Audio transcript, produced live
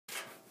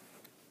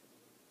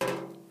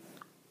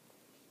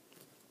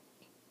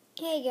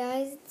Hey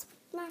guys, it's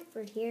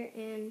Blackbird here,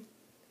 and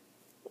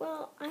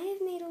well, I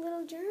have made a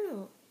little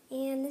journal,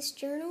 and this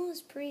journal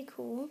is pretty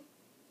cool.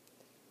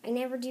 I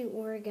never do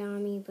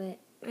origami, but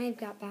I've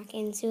got back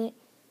into it.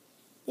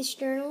 This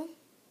journal,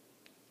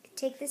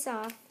 take this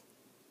off,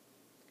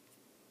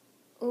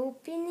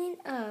 open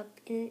it up,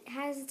 and it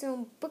has its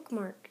own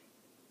bookmark.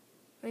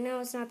 I know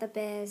it's not the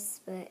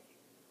best, but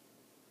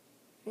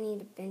I need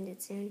to bend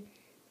it soon.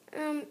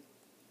 And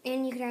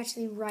you could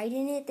actually write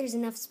in it. There's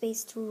enough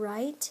space to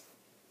write.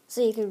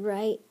 So you could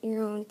write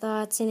your own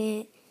thoughts in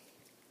it.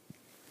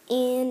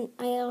 And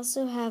I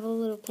also have a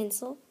little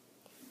pencil.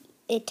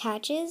 It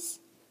attaches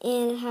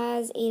and it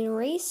has an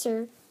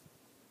eraser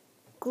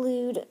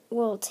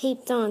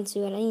taped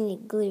onto it. I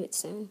need to glue it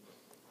soon.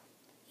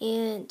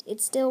 And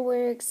it still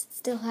works. It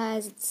still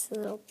has its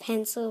little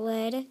pencil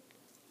lead.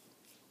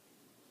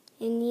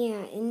 And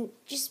yeah, and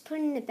just put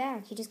it in the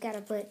back. You just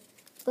gotta put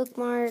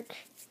bookmark,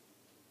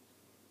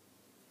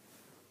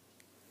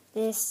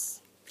 this,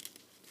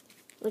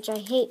 which I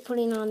hate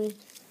putting on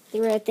the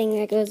red thing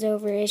that goes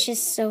over. It's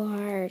just so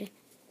hard.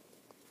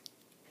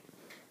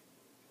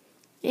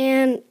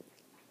 And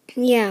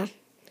yeah,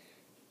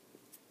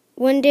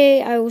 one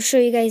day I will show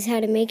you guys how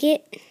to make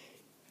it.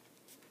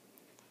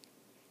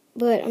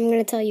 But I'm going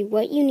to tell you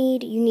what you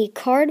need. You need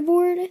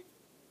cardboard,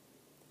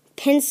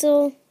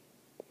 pencil,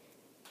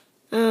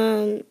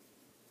 things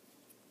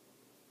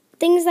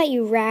that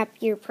you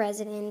wrap your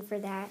present in for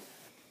that,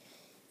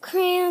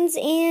 crayons,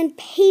 and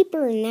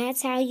paper, and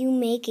that's how you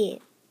make it.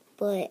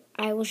 But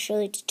I will show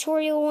you a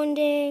tutorial one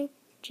day.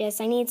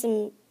 I need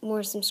some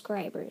more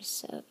subscribers,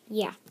 so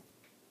yeah.